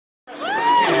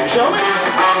gentlemen.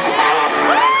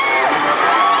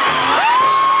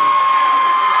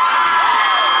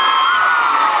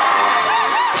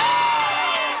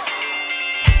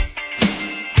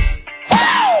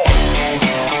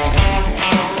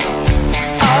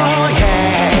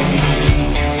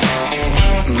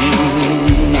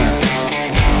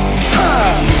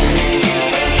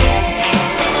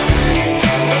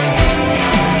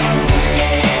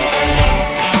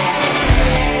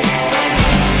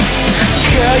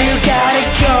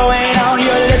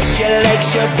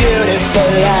 Your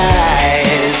beautiful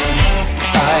eyes.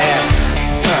 Oh yeah.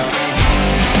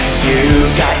 You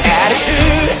got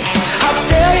attitude. I'll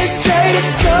tell you straight,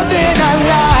 it's something I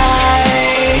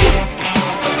like.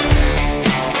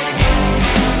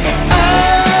 I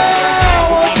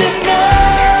won't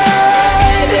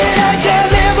deny that I can't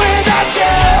live without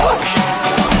you.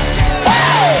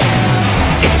 Hey!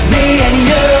 It's me and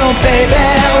you, baby.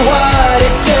 What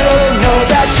it do? Know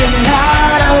that you're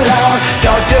not alone.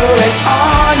 Don't do it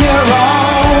on your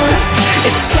own.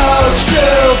 It's so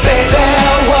true, baby.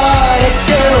 What it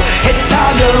do? It's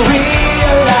time to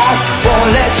realize. Won't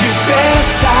let you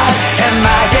fantasize. Am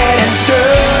I getting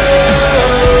through?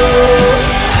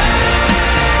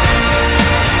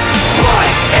 What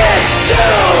it do?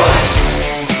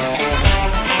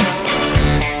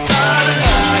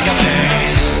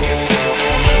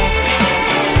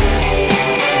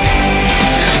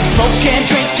 Smoking,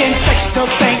 drinking, sex, no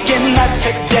thinking. Not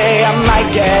today, I might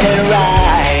get it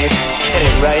right. Get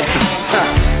it right? Huh.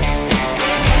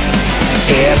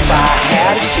 If I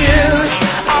had to choose,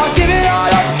 I'll give it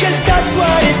all up, 'cause that's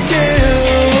what it do.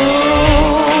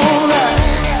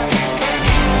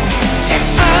 And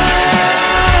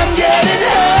I'm getting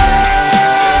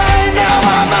high, now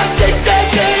I'm addicted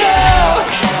to you.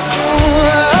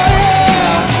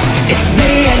 It's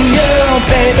me and you,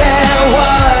 baby.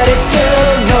 What it do?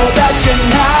 Know that you're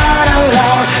not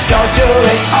alone. Don't do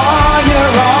it on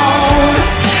your own.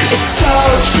 It's so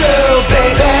true,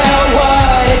 baby.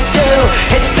 What it do?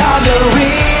 It's time to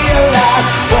realize.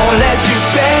 Won't let you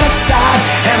fantasize.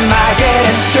 Am I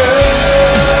getting through?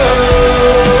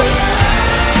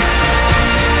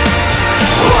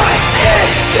 What it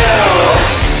do?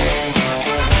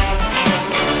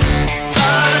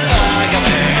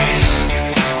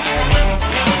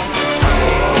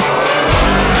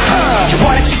 You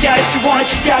want it, you got it, you want it,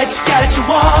 you got it, you got it, you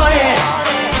want it.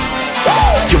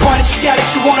 You want it, you got it,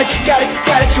 you want it, you got it, you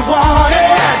got it, you want it.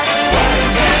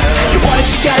 You want it,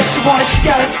 you got it, you want it, you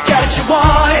got it, you got it, you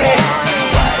want it.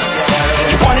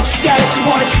 You want it, you got it, you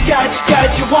want it, you got it, you got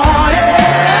it, you want it.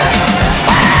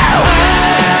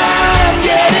 I'm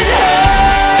getting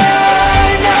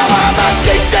high, now I'm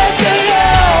addicted to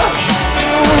you.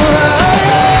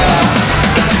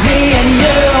 It's me and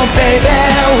you, baby.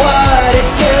 What it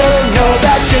do? Know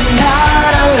that you're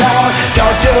not alone.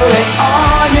 Don't do it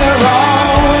on your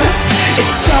own.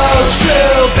 It's so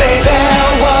true, baby.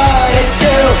 What it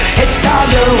do? It's time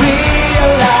to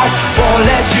realize. Won't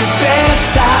let you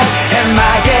fantasize. Am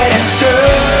I getting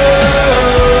through?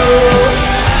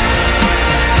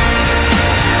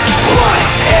 What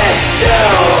it do?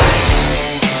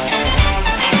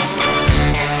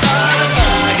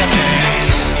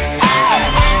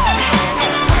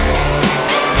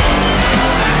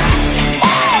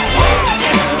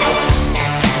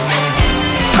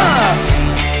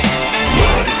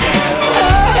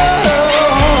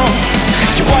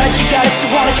 You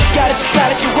want it, you got it, you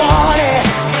got it, you want it.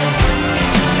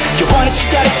 You want it, you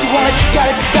got it, you want it, you got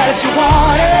it, you got it, you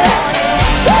want it.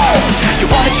 You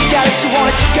want it, you got it, you want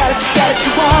it, you got it, you got it,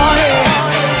 you want it.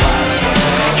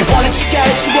 You want it, you got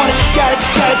it, you want it, you got it, you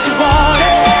got it, you want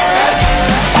it.